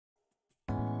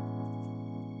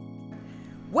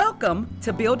Welcome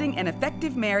to Building an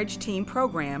Effective Marriage Team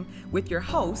program with your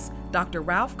hosts, Dr.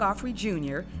 Ralph Godfrey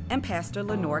Jr. and Pastor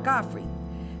Lenore Godfrey.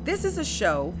 This is a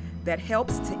show that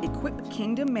helps to equip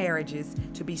kingdom marriages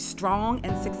to be strong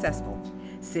and successful.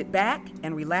 Sit back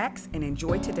and relax and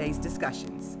enjoy today's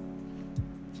discussions.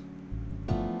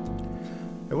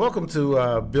 And welcome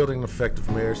to Building an Effective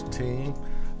Marriage Team.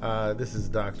 This is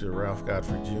Dr. Ralph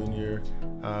Godfrey Jr.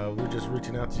 We're just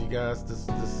reaching out to you guys this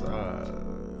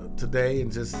today, and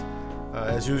just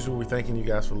as usual, we're thanking you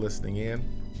guys for listening in.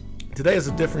 Today is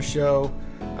a different show.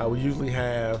 We usually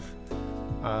have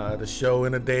the show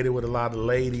inundated with a lot of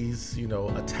ladies,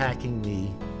 attacking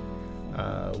me,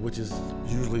 which is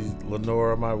usually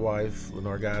Lenora, my wife,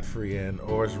 Lenore Godfrey, and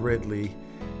Oris Ridley,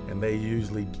 and they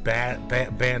usually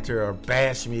banter or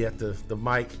bash me at the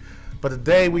mic. But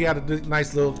today we got a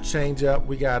nice little change up.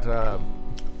 We got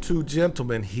two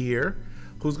gentlemen here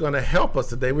who's going to help us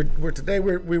today.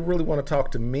 We really want to talk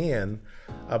to men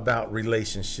about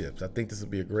relationships. I think this will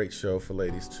be a great show for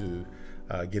ladies to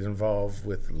get involved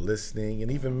with listening,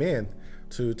 and even men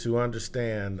to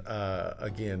understand,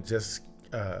 again, just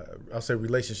I'll say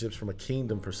relationships from a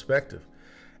kingdom perspective.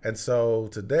 And so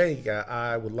today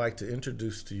I would like to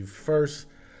introduce to you first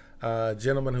a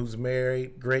gentleman who's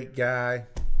married, great guy.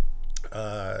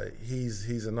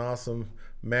 He's an awesome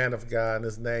man of God, and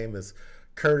his name is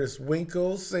Curtis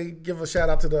Winkles. Say, give a shout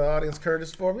out to the audience,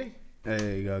 Curtis, for me.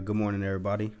 Hey, good morning,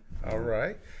 everybody. All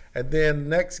right. And then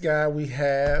next guy we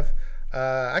have,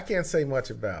 I can't say much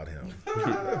about him,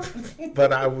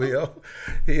 but I will.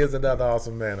 He is another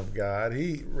awesome man of God.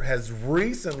 He has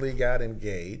recently got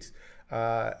engaged.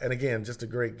 And again, just a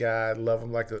great guy. Love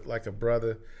him like a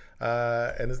brother.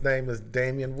 And his name is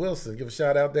Damian Wilson. Give a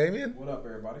shout out, Damian. What up,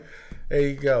 everybody? There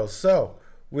you go. So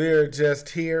we're just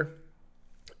here,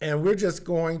 and we're just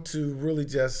going to really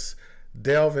just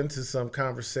delve into some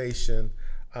conversation.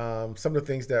 Some of the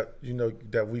things that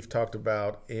that we've talked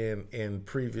about in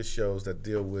previous shows that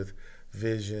deal with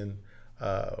vision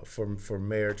for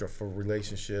marriage or for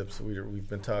relationships. We've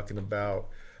been talking about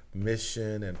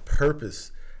mission and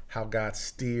purpose, how God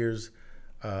steers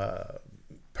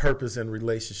purpose in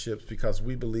relationships, because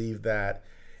we believe that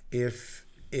if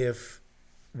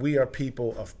we are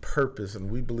people of purpose, and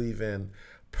we believe in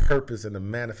purpose and the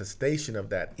manifestation of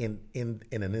that in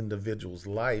an individual's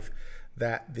life,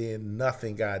 that then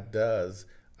nothing God does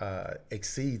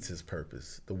exceeds his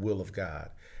purpose, the will of God.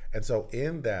 And so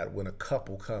in that, when a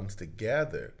couple comes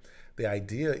together, the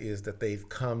idea is that they've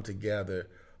come together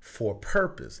for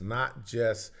purpose, not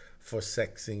just for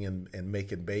sexing and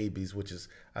making babies, which is,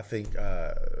 I think,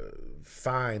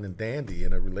 fine and dandy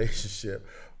in a relationship.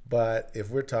 But if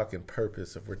we're talking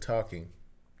purpose, if we're talking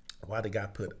why did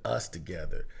God put us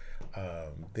together,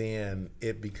 then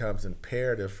it becomes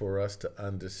imperative for us to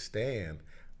understand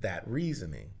that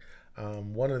reasoning.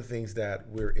 One of the things that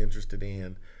we're interested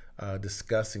in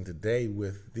discussing today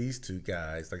with these two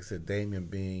guys, like I said, Damian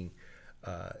being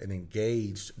an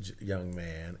engaged young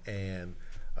man, and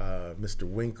Mr.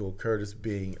 Winkle, Curtis,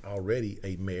 being already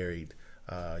a married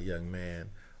young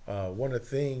man. One of the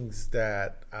things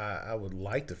that I would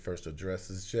like to first address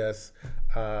is just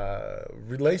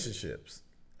relationships.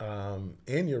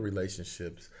 In your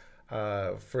relationships,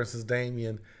 for instance,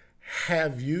 Damian,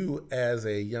 have you as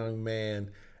a young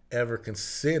man ever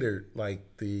considered, like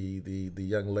the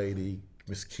young lady,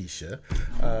 Miss Keisha,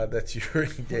 that you're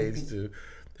engaged to,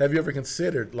 have you ever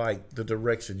considered like the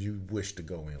direction you wish to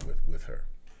go in with her?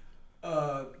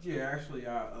 Yeah, actually,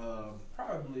 I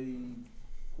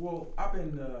I've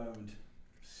been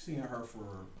seeing her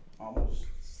for almost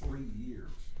 3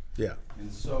 years. Yeah.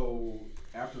 And so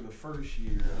after the first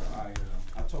year, I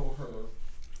told her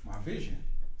my vision,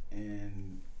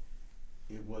 and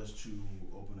it was to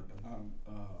open up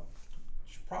a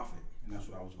profit, and that's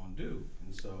what I was going to do.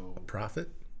 And so a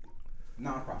profit?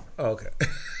 Non-profit. Oh, okay.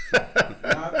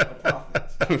 Not a profit.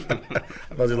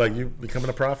 I thought you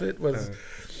becoming a prophet was.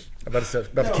 I'm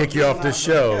about to kick you off this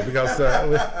show because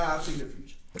I see the future.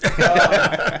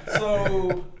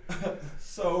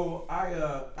 So I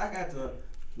got to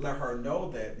let her know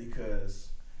that because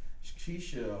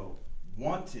Keisha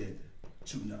wanted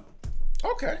to know.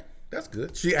 Okay, that's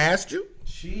good. She asked you?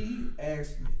 She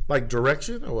asked me. Like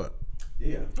direction or what?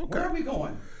 Yeah. Okay. Where are we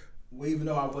going? Well, even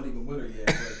though I wasn't even with her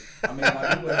yet, but I mean,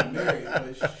 we wasn't married,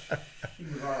 but she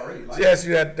was already like. She asked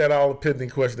you that all pending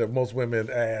question that most women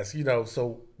ask.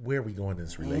 So where are we going in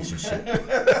this relationship?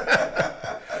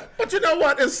 But you know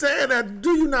what? In saying that,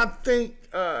 do you not think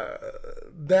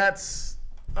that's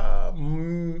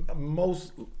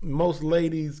most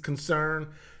ladies' concern?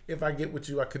 If I get with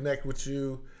you, I connect with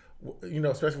you,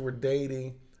 especially if we're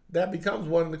dating, that becomes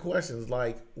one of the questions,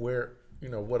 like, where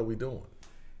what are we doing?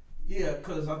 Yeah,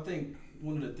 because I think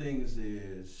one of the things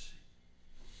is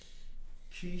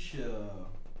Keisha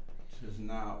does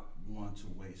not want to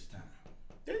waste time.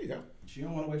 There you go. She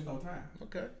don't want to waste no time.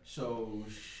 Okay. So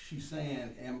she's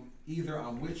saying, either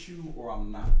I'm with you or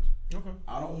I'm not. Okay.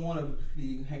 I don't want to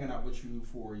be hanging out with you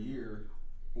for a year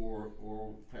or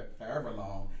however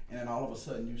long, and then all of a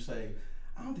sudden you say,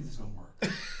 I don't think this is going to work.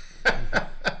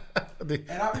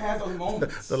 And I've had those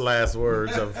moments. The last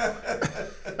words of... I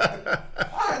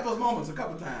had those moments a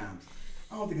couple times.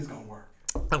 I don't think it's going to work.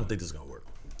 I don't think this is going to work.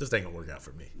 This ain't going to work out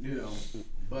for me.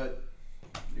 But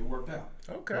it worked out.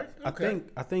 Okay.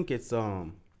 I think it's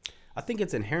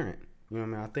inherent. You know what I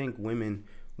mean? I think women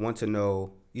want to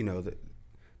know,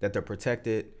 that they're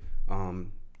protected,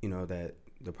 that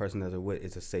the person that they're with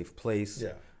is a safe place.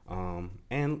 Yeah.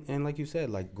 And like you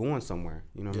said, like going somewhere.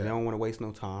 They don't want to waste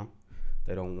no time.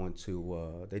 They don't want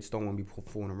to. They just don't want to be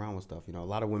fooling around with stuff. A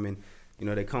lot of women,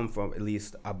 they come from, at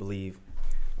least I believe,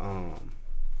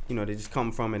 they just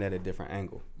come from it at a different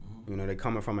angle. Mm-hmm. They're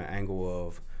coming from an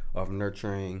angle of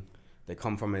nurturing. They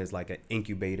come from it as like an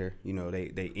incubator.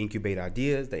 They incubate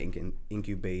ideas. They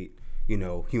incubate,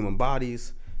 human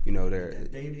bodies. They're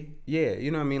dating. Yeah,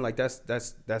 you know what I mean. Like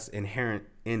that's inherent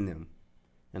in them,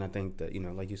 and I think that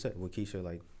like you said with Keisha,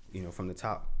 like from the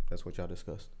top, that's what y'all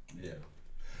discussed. Yeah.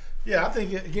 Yeah, I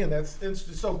think again that's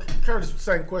interesting. So Curtis,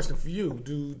 same question for you.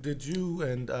 Did you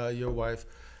and your wife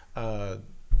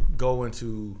go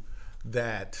into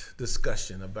that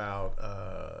discussion about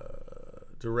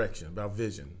direction, about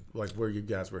vision, like where you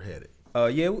guys were headed?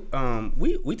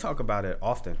 We talk about it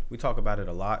often. We talk about it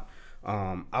a lot.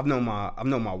 I've known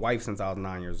my wife since I was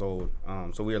 9 years old.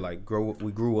 So we were like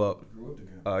we grew up.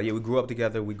 We grew up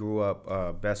together. We grew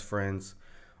up best friends.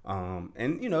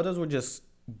 And those were just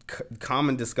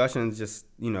common discussions, just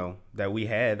that we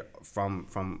had from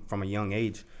a young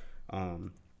age.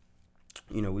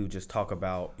 We would just talk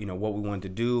about what we wanted to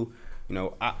do.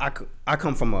 I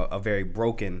come from a very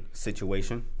broken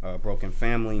situation, a broken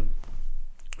family.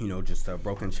 Just a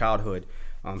broken childhood.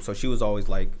 So she was always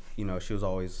like, she was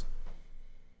always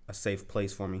a safe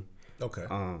place for me. Okay.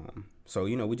 So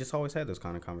we just always had those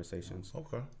kind of conversations.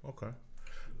 Okay.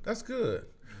 That's good.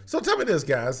 So tell me this,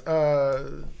 guys.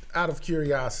 Out of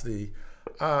curiosity,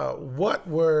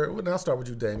 and I'll start with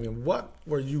you, Damien. What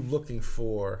were you looking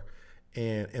for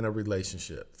in a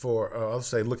relationship? I'll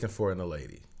say looking for in a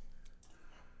lady.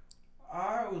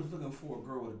 I was looking for a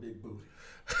girl with a big booty.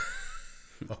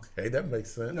 Okay, that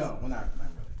makes sense. No, well, not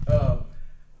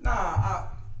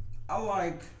really. I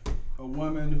like a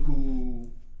woman who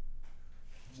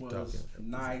was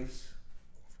nice.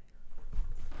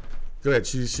 Go ahead.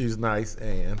 She's nice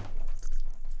and.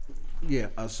 Yeah.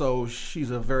 So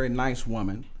she's a very nice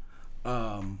woman,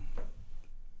 and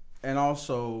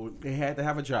also they had to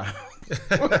have a job,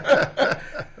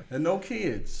 and no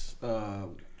kids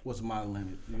was my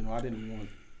limit. I didn't want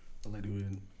a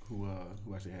lady who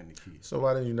actually had any kids. So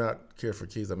why didn't you not care for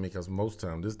kids? I mean, because most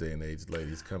time this day and age,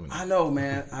 ladies coming. I know,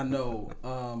 man. I know.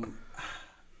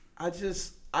 I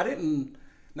didn't.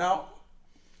 Now,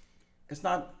 it's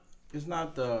not.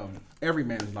 Every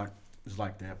man is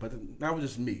like that. But that was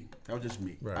just me.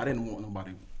 Right. I didn't want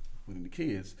nobody with any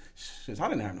kids since I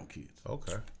didn't have no kids.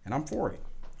 Okay. And I'm 40.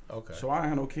 Okay. So I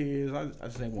had no kids. I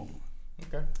just ain't want one.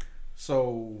 Okay.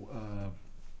 So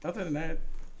other than that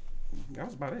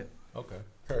was about it. Okay.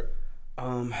 Kurt.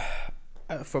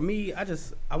 For me, I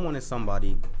wanted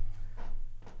somebody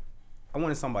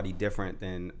different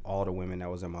than all the women that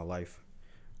was in my life.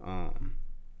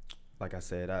 Like I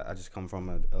said, I just come from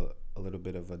a little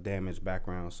bit of a damaged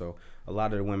background. So a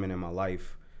lot of the women in my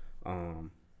life, I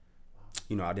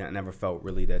never felt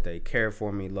really that they cared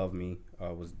for me, loved me,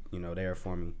 was there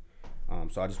for me.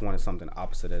 So I just wanted something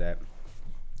opposite of that.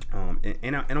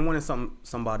 And I wanted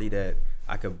somebody that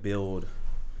I could build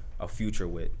a future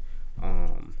with.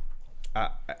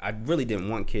 I really didn't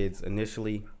want kids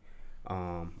initially.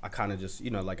 I kind of just,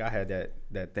 like I had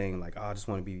that thing like, I just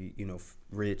want to be,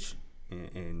 rich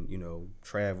and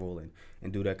travel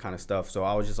and do that kind of stuff. So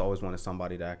I was just always wanted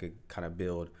somebody that I could kind of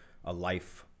build a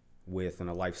life with and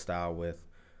a lifestyle with,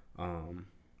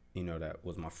 that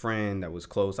was my friend, that was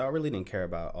close. I really didn't care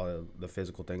about all the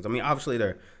physical things. I mean, obviously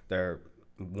they're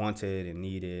wanted and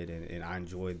needed and I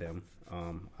enjoyed them.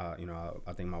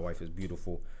 I think my wife is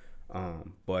beautiful.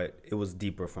 But it was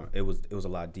deeper it was a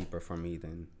lot deeper for me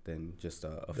than just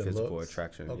a physical looks?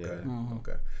 Attraction. Okay. Yeah. Mm-hmm.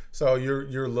 Okay. So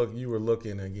you were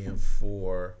looking again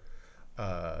for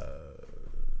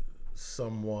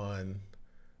someone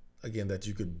again that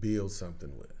you could build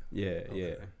something with. Yeah. Okay.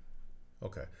 Yeah.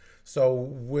 Okay. So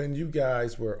when you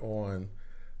guys were on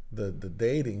the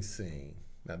dating scene,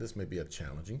 Now, this may be a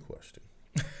challenging question.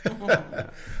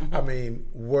 I mean,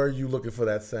 were you looking for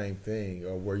that same thing,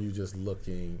 or were you just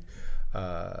looking?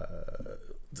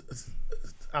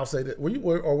 I'll say that. Were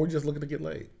you just looking to get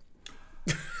laid?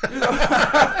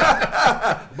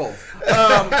 Both.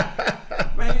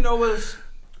 Man,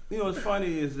 what's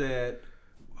funny is that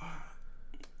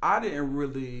I didn't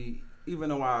really, even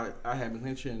though I had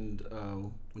mentioned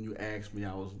when you asked me,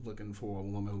 I was looking for a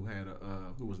woman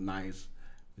who was nice,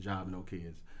 job, no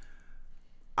kids.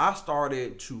 I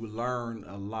started to learn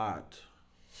a lot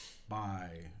by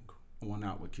going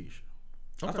out with Keisha.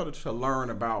 Okay. I started to learn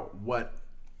about what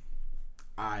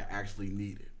I actually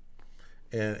needed.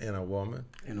 In a woman?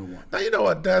 In a woman. Now, you know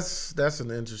what? That's an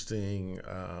interesting,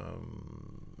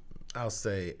 I'll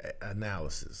say,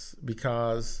 analysis,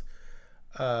 because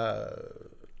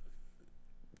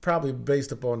probably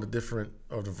based upon the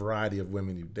variety of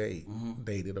women you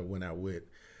dated or went out with,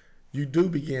 you do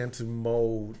begin to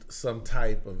mold some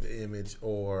type of image,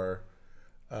 or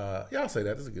I'll say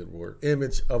that is a good word,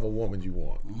 image of a woman you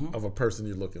want, of a person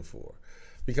you're looking for.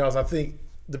 Because I think,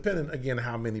 depending, again,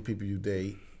 how many people you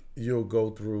date, you'll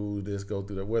go through this, go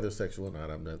through that, whether sexual or not.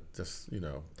 I'm not just,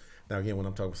 Now, again, when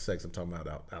I'm talking sex, I'm talking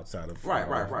about outside of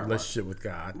relationship with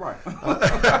God. Right.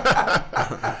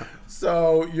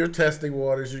 So you're testing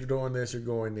waters, you're doing this, you're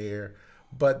going there.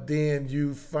 But then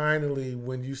you finally,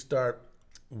 when you start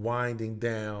winding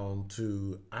down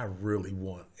to, I really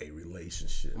want a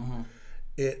relationship,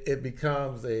 it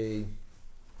becomes at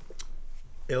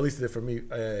least for me,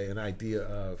 an idea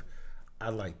of, I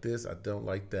like this, I don't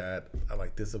like that, I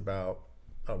like this about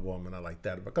a woman, I like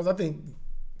that. Because I think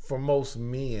for most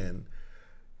men,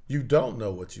 you don't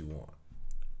know what you want.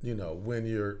 When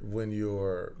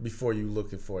you're before you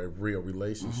looking for a real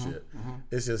relationship,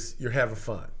 it's just, you're having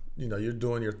fun. You're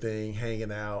doing your thing,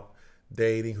 hanging out,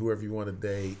 dating whoever you want to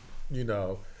date.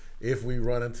 If we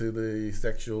run into the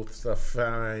sexual stuff,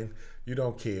 fine. You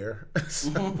don't care.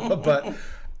 But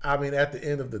I mean, at the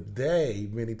end of the day,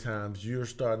 many times you're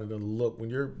starting to look, when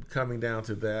you're coming down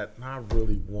to that, I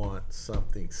really want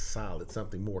something solid,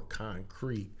 something more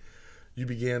concrete. You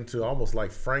begin to, almost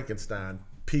like Frankenstein,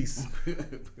 piece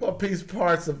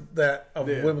parts of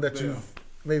women that you've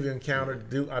maybe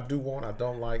encountered. I do want, I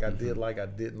don't like, I did like, I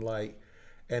didn't like.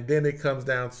 And then it comes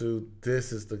down to,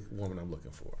 this is the woman I'm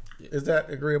looking for. Yeah. Is that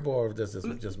agreeable, or is this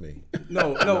just me?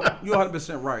 No, you're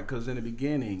 100% right. Because in the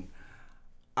beginning,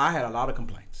 I had a lot of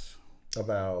complaints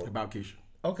about Keisha.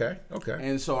 Okay.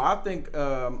 And so I think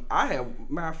matter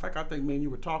of fact, I think me and you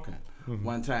were talking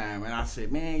one time, and I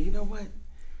said, man, you know what?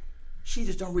 She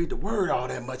just don't read the word all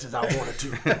that much as I wanted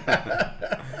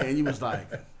to. And you was like,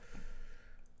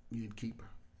 you need to keep her.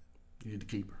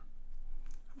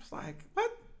 I was like,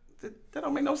 what? That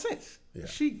don't make no sense. Yeah.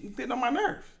 She getting on my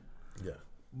nerves. Yeah.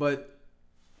 But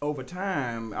over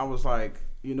time, I was like,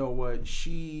 you know what?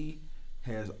 She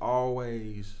has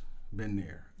always been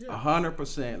there.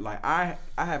 100%. Like, I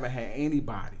haven't had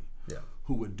anybody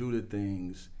who would do the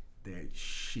things that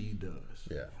she does.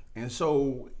 Yeah. And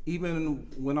so even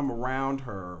when I'm around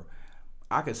her,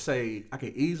 I could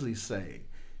easily say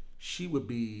she would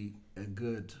be a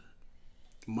good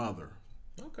mother.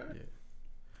 Okay.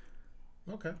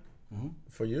 Yeah. Okay.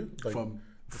 For you?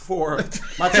 For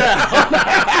my child.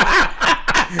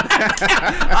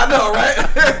 I know,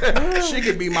 right? She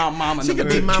could be my mama. She could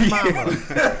be my mama.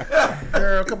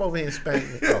 Girl, come over here and spank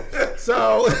me. Oh.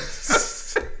 So,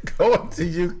 going to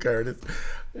you, Curtis.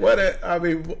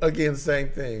 Again, same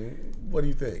thing. What do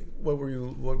you think?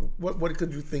 What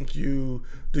could you think do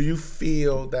you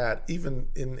feel that even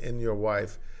in your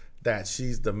wife, that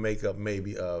she's the makeup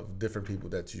maybe of different people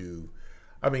that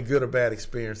good or bad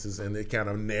experiences, and it kind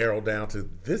of narrowed down to,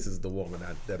 this is the woman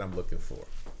that I'm looking for?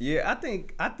 Yeah, I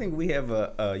think we have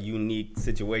a unique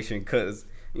situation, because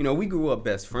we grew up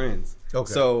best friends.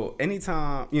 Okay. So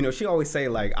anytime, she always say,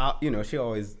 like, she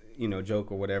always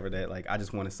joke or whatever that, like, I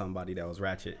just wanted somebody that was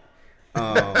ratchet.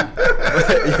 Like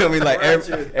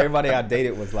everybody I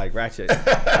dated was like ratchet.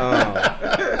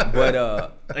 But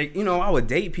I would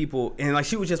date people, and like,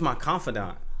 she was just my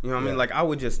confidant. You know what I mean? Like, I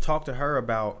would just talk to her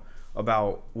about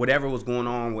whatever was going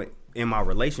on in my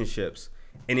relationships,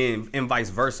 and vice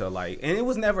versa. Like, and it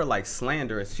was never like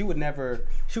slanderous. She would never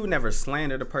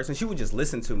slander the person. She would just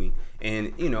listen to me,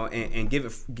 and and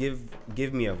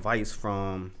give me advice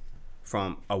from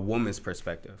a woman's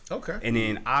perspective. Okay. And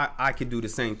then I could do the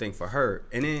same thing for her.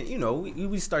 And then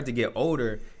we start to get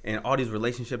older, and all these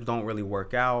relationships don't really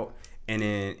work out. And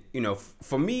then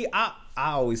for me, I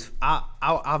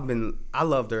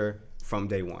loved her from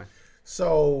day one.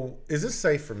 So, is it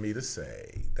safe for me to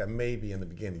say that maybe in the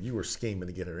beginning you were scheming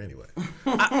to get her anyway?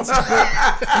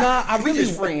 I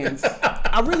really friends.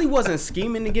 I really wasn't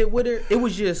scheming to get with her. It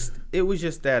was just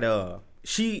that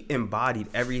she embodied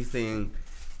everything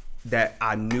that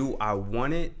I knew I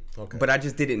wanted, but I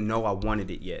just didn't know I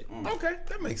wanted it yet. Okay,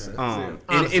 that makes sense.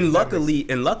 And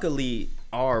luckily,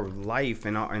 our life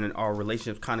and our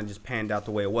relationship kind of just panned out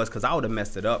the way it was, because I would have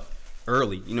messed it up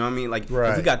early. You know what I mean? Like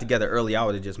if we got together early, I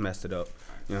would have just messed it up.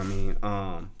 You know what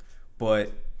I mean?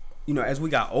 But as we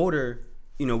got older,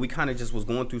 we kind of just was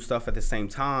going through stuff at the same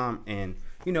time, and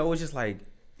it was just like,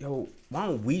 yo, why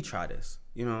don't we try this?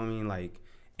 You know what I mean? Like,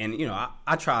 and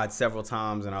I tried several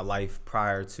times in our life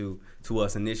prior to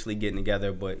us initially getting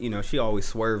together, but she always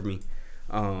swerved me.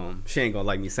 She ain't gonna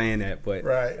like me saying that, but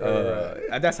right.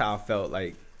 That's how I felt.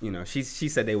 Like, she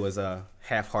said they was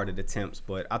half-hearted attempts,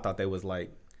 but I thought they was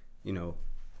like,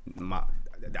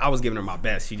 I was giving her my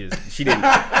best. She didn't. She did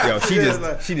not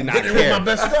care. My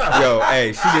best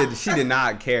stuff. She did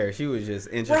not care. She was just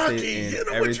interested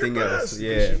in everything else.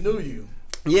 Yeah, she knew you.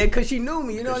 Yeah, because she knew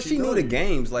me. She knew the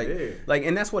games. Like,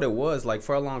 and that's what it was. Like,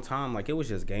 for a long time, like, it was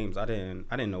just games. I didn't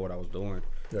know what I was doing.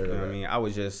 You know what I mean? I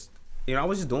was just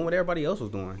doing what everybody else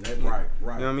was doing. Right. You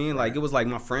know what I mean? Like, it was like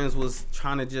my friends was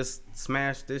trying to just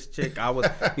smash this chick. I was,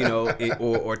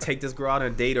 or take this girl out on a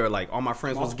date, or like all my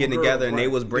friends was getting together and they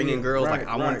was bringing girls. Like,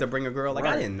 I wanted to bring a girl. Like,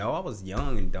 I didn't know. I was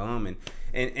young and dumb,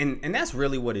 and that's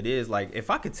really what it is. Like, if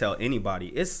I could tell anybody,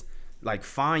 it's like,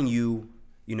 find you.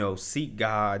 Seek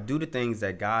God, do the things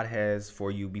that God has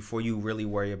for you before you really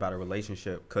worry about a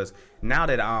relationship. Because now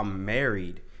that I'm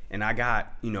married and I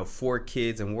got, 4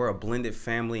 kids and we're a blended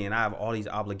family and I have all these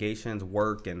obligations,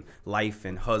 work and life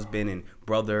and husband and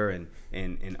brother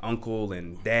and uncle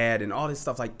and dad and all this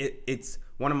stuff, like it's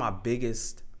one of my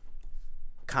biggest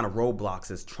kind of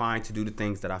roadblocks is trying to do the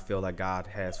things that I feel like God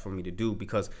has for me to do,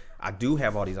 because I do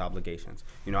have all these obligations.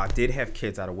 I did have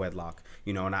kids out of wedlock,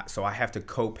 and so I have to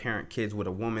co-parent kids with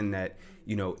a woman that,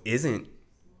 isn't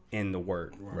in the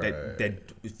word,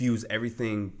 that views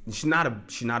everything. She's not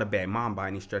a bad mom by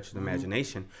any stretch of the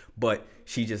imagination, but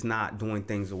she's just not doing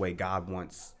things the way God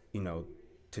wants,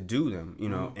 to do them,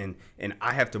 and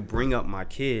I have to bring up my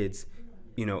kids,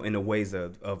 in the ways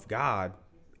of God,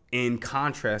 in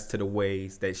contrast to the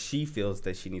ways that she feels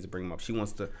that she needs to bring them up. She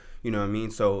wants to, you know what I mean?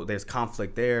 So there's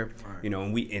conflict there,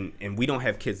 and we don't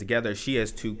have kids together. She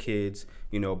has 2 kids,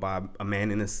 by a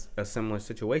man in a similar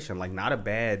situation. Like, not a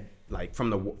bad, like,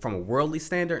 from a worldly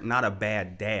standard, not a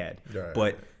bad dad. Right.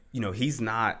 But, he's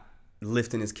not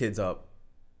lifting his kids up,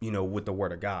 with the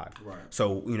word of God. Right.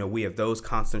 So, we have those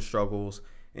constant struggles,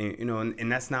 and, and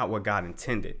that's not what God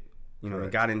intended.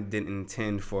 God didn't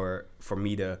intend for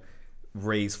me to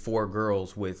raise 4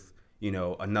 girls with,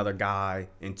 another guy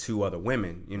and 2 other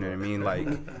women. You know what I mean? Like,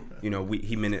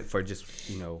 he meant it for just,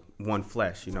 one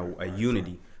flesh, a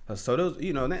unity. So those,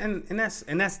 and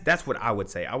that's what I would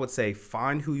say. I would say,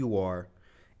 find who you are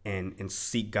and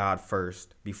seek God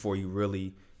first before you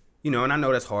really, and I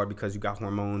know that's hard because you got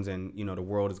hormones and, the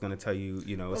world is going to tell you,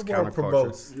 it's counterculture.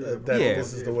 Promotes that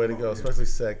this is the way to go, especially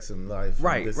sex and life.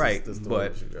 Right.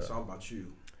 But it's all about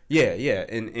you. Yeah.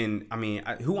 And I mean,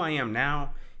 who I am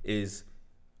now is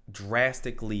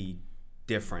drastically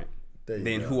different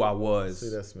than who I was. See,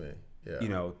 that's me.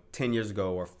 Yeah. 10 years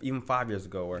ago or even 5 years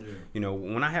ago, or,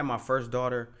 when I had my first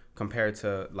daughter, compared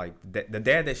to like the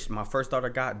dad that my first daughter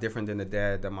got, different than the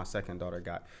dad that my second daughter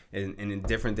got, and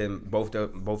different than both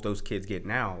those kids get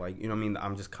now. Like, you know what I mean?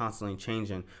 I'm just constantly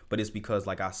changing, but it's because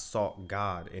like I sought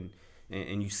God,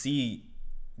 and you see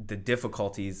the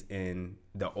difficulties in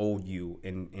the old you,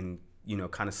 and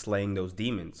kind of slaying those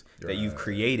demons that you've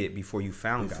created before you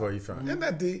found God. Isn't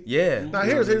that deep? Yeah. Now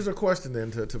here's a question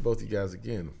then to both you guys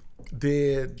again.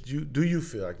 Do you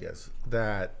feel, I guess,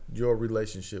 that your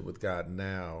relationship with God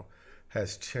now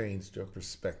has changed your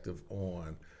perspective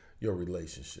on your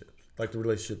relationships, like the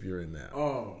relationship you're in now?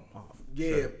 Oh,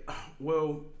 yeah. Sure.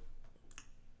 Well,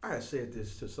 I had said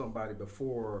this to somebody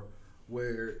before,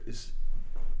 where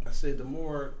I said the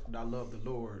more that I love the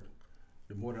Lord,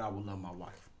 the more that I will love my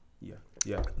wife.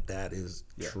 Yeah. That is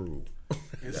true.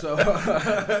 And so,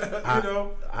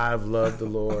 I've loved the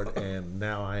Lord, and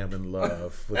now I am in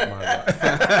love with my wife.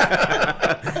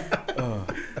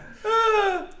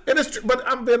 And it's true, but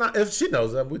if she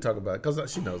knows that, we talk about it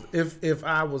because she knows. If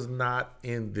I was not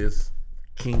in this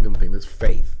kingdom thing, this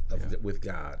faith with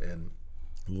God and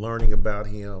learning about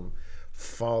Him,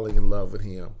 falling in love with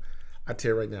Him, I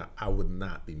tell you right now, I would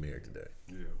not be married today.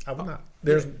 Yeah. I would not.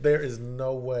 There is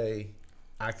no way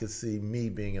I could see me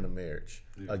being in a marriage.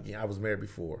 Yeah. Again, I was married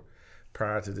before,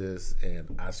 prior to this,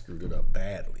 and I screwed it up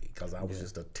badly because I was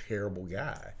just a terrible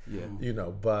guy. Yeah.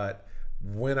 But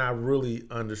when I really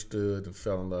understood and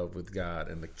fell in love with God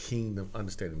and the kingdom,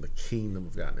 understanding the kingdom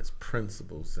of God and its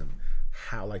principles and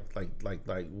how like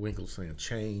Winkle saying,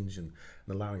 change and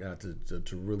allowing God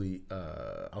to really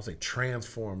I'll say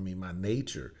transform me, my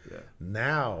nature. Yeah.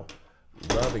 Now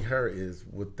loving her is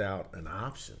without an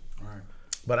option. Right.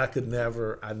 But I could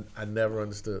never I never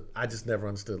understood, I just never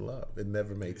understood love. It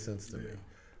never made sense to me.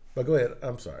 But go ahead.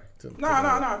 I'm sorry.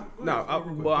 No.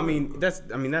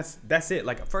 That's it.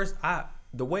 Like first,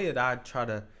 the way that I try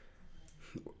to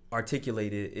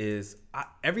articulate it is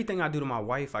everything I do to my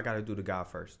wife, I got to do to God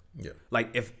first. Yeah.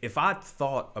 Like if I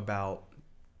thought about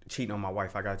cheating on my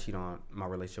wife, I got to cheat on my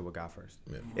relationship with God first.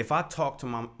 Yeah. If I talk to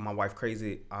my wife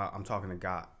crazy, I'm talking to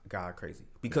God crazy,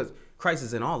 because Christ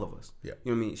is in all of us. Yeah.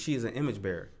 You know what I mean? She is an image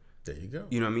bearer. There you go.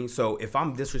 You know what I mean? So if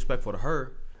I'm disrespectful to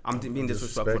her, I'm being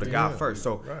disrespectful to God first.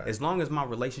 So right. as long as my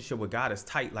relationship with God is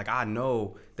tight, like I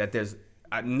know that there's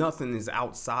nothing is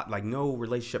outside, like no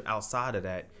relationship outside of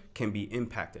that can be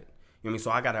impacted. You know what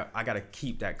I mean? So I gotta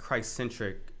keep that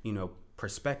Christ-centric,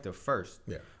 perspective first.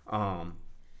 Yeah.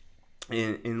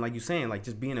 And like you saying, like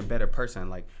just being a better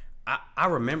person. Like I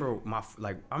remember my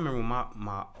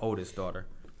oldest daughter.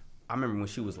 I remember when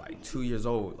she was like 2 years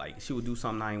old, like she would do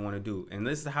something I didn't want to do. And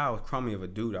this is how crummy of a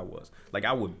dude I was. Like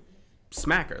I would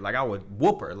smack her, like I would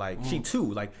whoop her, like she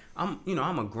too. Like I'm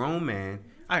a grown man.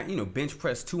 I bench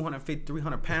press 250,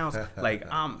 300 pounds. Like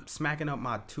I'm smacking up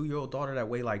my 2-year-old daughter that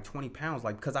weighed like 20 pounds,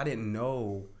 like because I didn't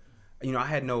know, I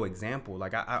had no example.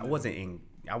 Like I wasn't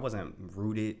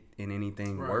rooted in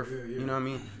anything worth. You know what I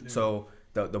mean? Yeah. So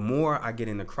the more I get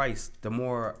into Christ, the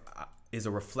more is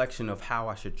a reflection of how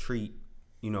I should treat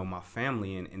my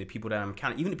family and the people that I'm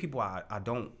counting, even the people I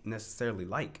don't necessarily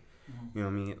like. Mm-hmm. You know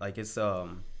what I mean? Like it's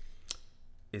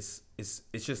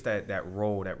just that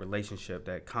role, that relationship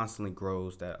that constantly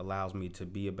grows, that allows me to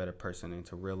be a better person and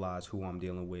to realize who I'm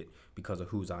dealing with because of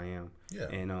whose I am. Yeah.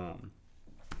 And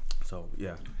so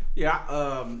yeah.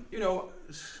 Yeah.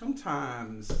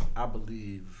 Sometimes I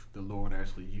believe the Lord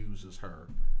actually uses her,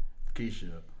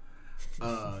 Keisha,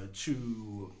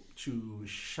 to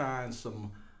shine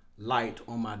some light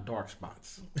on my dark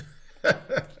spots.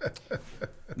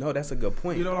 No, that's a good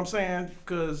point. You know what I'm saying?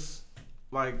 Because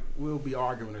like we'll be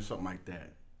arguing or something like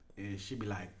that, and she'd be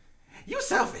like, "You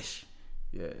selfish."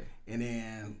 Yeah. And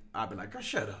then I'd be like, "Oh,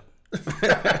 shut up."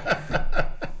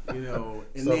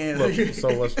 And so, then look,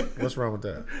 so what's wrong with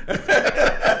that?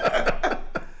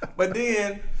 But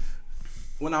then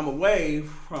when I'm away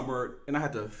from her and I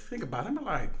have to think about it, I'm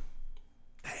like,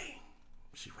 dang,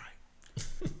 she's right.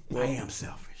 Well, I am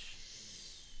selfish.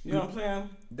 You know what I'm saying?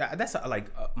 That's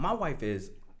like my wife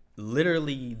is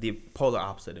literally the polar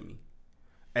opposite of me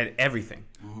at everything.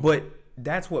 Mm-hmm. But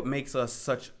that's what makes us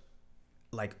such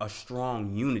like a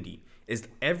strong unity. Is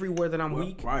everywhere that I'm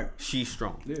weak, right. She's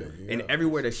strong. Yeah. And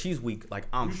everywhere that she's weak, like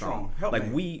I'm strong. Help like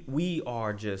me. we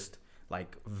are just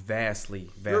like vastly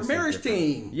You're a marriage different.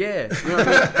 team. Yeah. You know what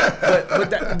I mean?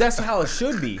 but that's how it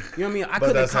should be. You know what I mean? I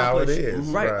couldn't that's accomplish how it is.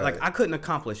 Right. Like I couldn't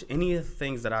accomplish any of the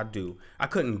things that I do. I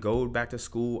couldn't go back to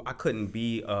school. I couldn't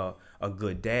be a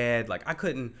good dad. Like I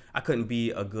couldn't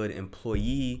be a good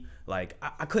employee. Like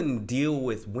I couldn't deal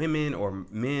with women or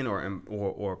men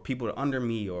or people under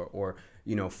me or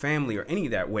family or any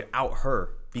of that without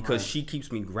her, because she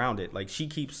keeps me grounded. Like she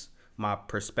keeps my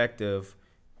perspective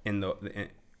in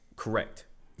correct.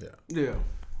 Yeah. Yeah.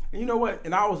 And you know what?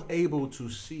 And I was able to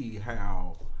see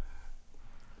how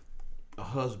a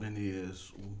husband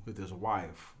is with his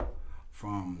wife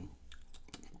from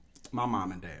my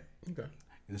mom and dad. Okay.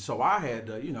 And so I had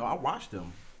to, I watched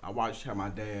them. I watched how my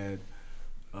dad,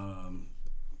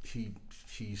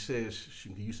 he says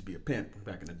he used to be a pimp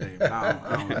back in the day, but I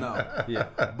don't know. Yeah.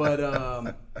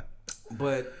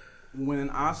 But when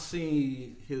I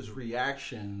see his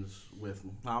reactions with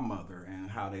my mother and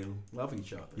how they love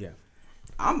each other, Yeah.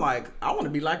 I'm like, I want to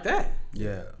be like that.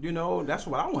 Yeah. That's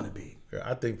what I want to be. Yeah,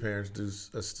 I think parents do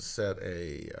set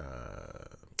a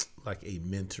like a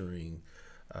mentoring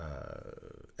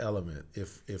element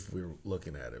if we're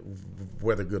looking at it,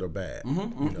 whether good or bad.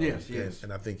 Mm-hmm. Yes.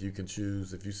 And I think you can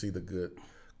choose, if you see the good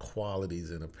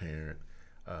qualities in a parent,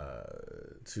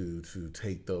 to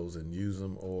take those and use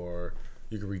them, or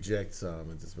you can reject some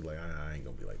and just be like, I ain't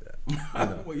gonna be like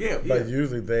that. Well, yeah. But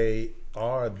usually they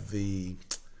are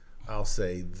I'll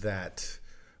say that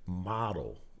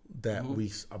model that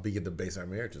we begin to base our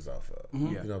marriages off of. Mm-hmm.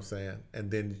 You know what I'm saying? And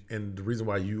the reason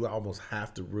why you almost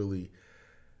have to really,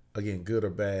 again, good or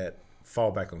bad,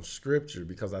 fall back on scripture,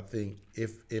 because I think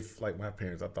if like my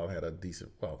parents, I thought had a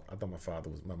decent, I thought my father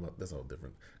was, that's a whole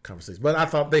different conversation, but I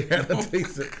thought they had a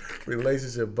decent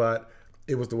relationship, but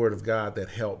it was the word of God that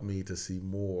helped me to see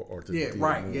more, or to do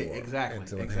more, exactly, and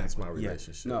to enhance my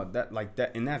relationship. No,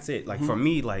 and that's it. Like for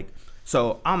me, like,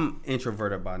 so I'm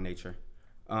introverted by nature.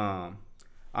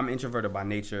 I'm introverted by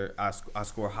nature. I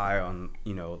score high on,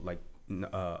 like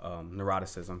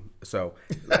neuroticism. So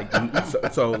like,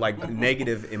 so like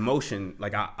negative emotion,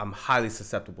 like I'm highly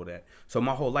susceptible to that. So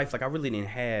my whole life, like I really didn't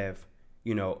have,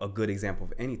 a good example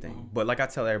of anything. But like I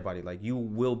tell everybody, like you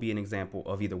will be an example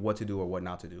of either what to do or what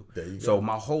not to do. So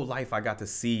my whole life, I got to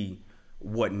see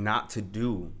what not to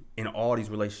do in all these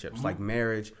relationships, like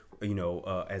marriage,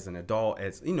 as an adult,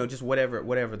 as just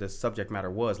whatever the subject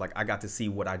matter was. Like I got to see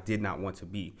what I did not want to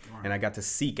be, and I got to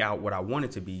seek out what I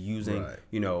wanted to be using,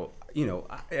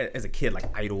 as a kid,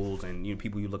 like idols and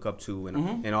people you look up to,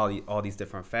 and all these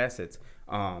different facets.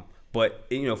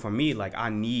 But for me, like I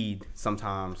need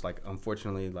sometimes, like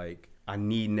unfortunately, like I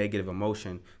need negative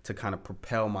emotion to kind of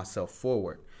propel myself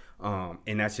forward,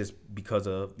 and that's just because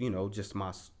of just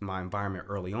my environment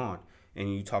early on.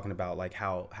 And you talking about like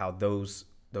how those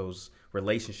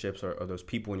relationships or those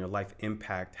people in your life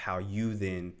impact how you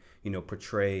then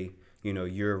portray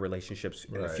your relationships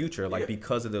in the future. Like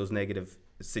because of those negative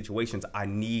situations, I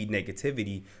need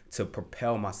negativity to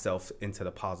propel myself into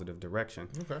the positive direction.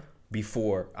 Okay.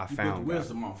 Before I found the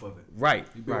wisdom off of it. Right.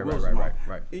 And,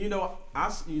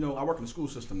 I work in the school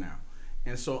system now.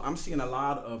 And so I'm seeing a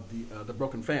lot of the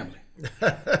broken family,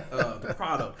 the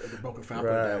product of the broken family.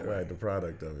 Right, the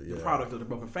product of it. Yeah. The product of the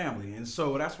broken family, and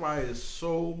so that's why it's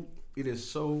so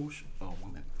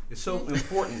important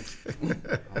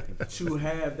to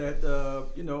have that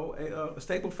a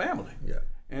stable family. Yeah.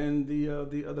 And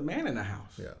the man in the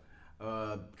house. Yeah.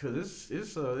 Because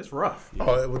it's rough.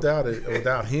 Oh,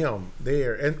 without him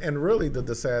there, and really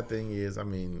the sad thing is, I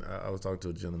mean, I was talking to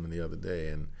a gentleman the other day,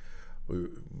 and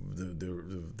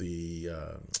the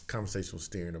conversation was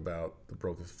steering about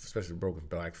especially broken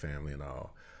black family and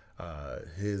all.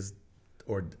 His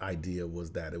idea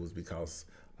was that it was because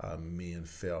men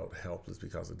felt helpless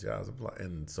because of jobs,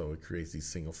 and so it creates these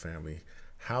single family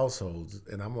households.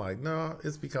 And I'm like, no,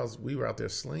 it's because we were out there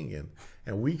slinging,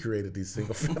 and we created these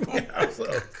single family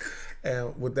households.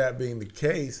 And with that being the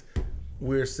case,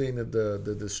 we're seeing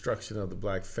the destruction of the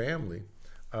black family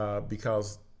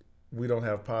because we don't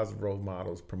have positive role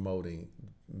models promoting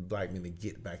black men to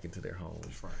get back into their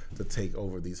homes, to take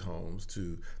over these homes.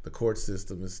 The court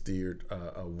system is steered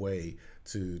away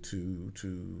to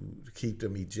keep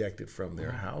them ejected from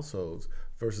their households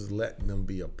versus letting them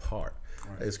be a part.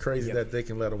 Right. It's crazy that they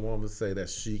can let a woman say that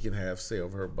she can have say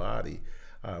over her body,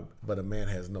 but a man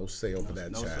has no say over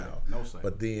that child. No say.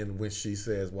 But then when she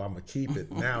says, well, I'm going to keep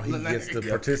it, now he gets to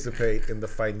participate in the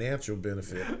financial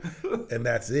benefit, and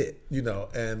that's it,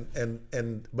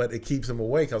 but it keeps him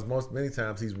away because many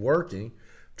times he's working,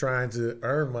 trying to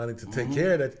earn money to take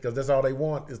care of that, because that's all they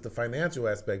want is the financial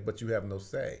aspect, but you have no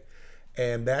say.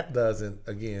 And that doesn't,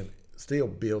 again, still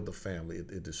build the family.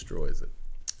 It destroys it.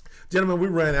 Gentlemen, we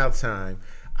ran out of time.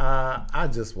 I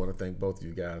just want to thank both of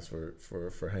you guys for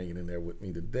hanging in there with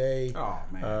me today. Oh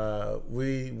man,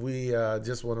 we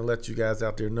just want to let you guys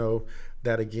out there know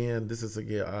that again, this is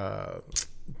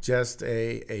just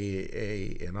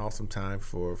an awesome time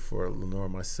for Lenore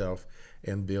and myself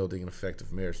in building an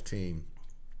effective marriage team.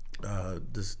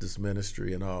 This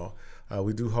ministry and all.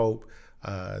 We do hope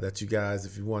that you guys,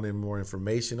 if you want any more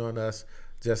information on us,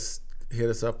 just hit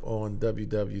us up on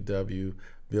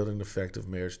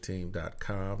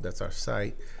www.buildingeffectivemarriageteam.com. That's our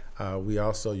site.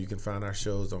 You can find our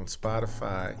shows on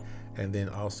Spotify and then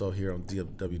also here on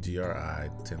WGRI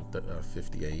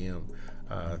 1050 AM.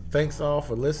 Thanks all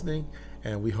for listening,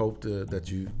 and we hope that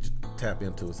you tap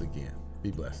into us again.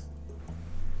 Be blessed.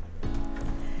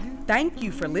 Thank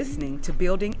you for listening to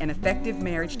Building an Effective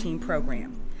Marriage Team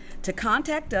program. To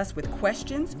contact us with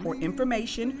questions or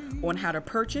information on how to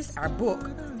purchase our book,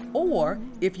 or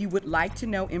if you would like to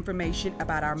know information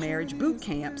about our marriage boot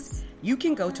camps, you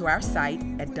can go to our site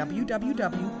at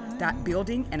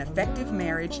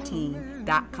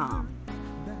www.buildinganeffectivemarriageteam.com.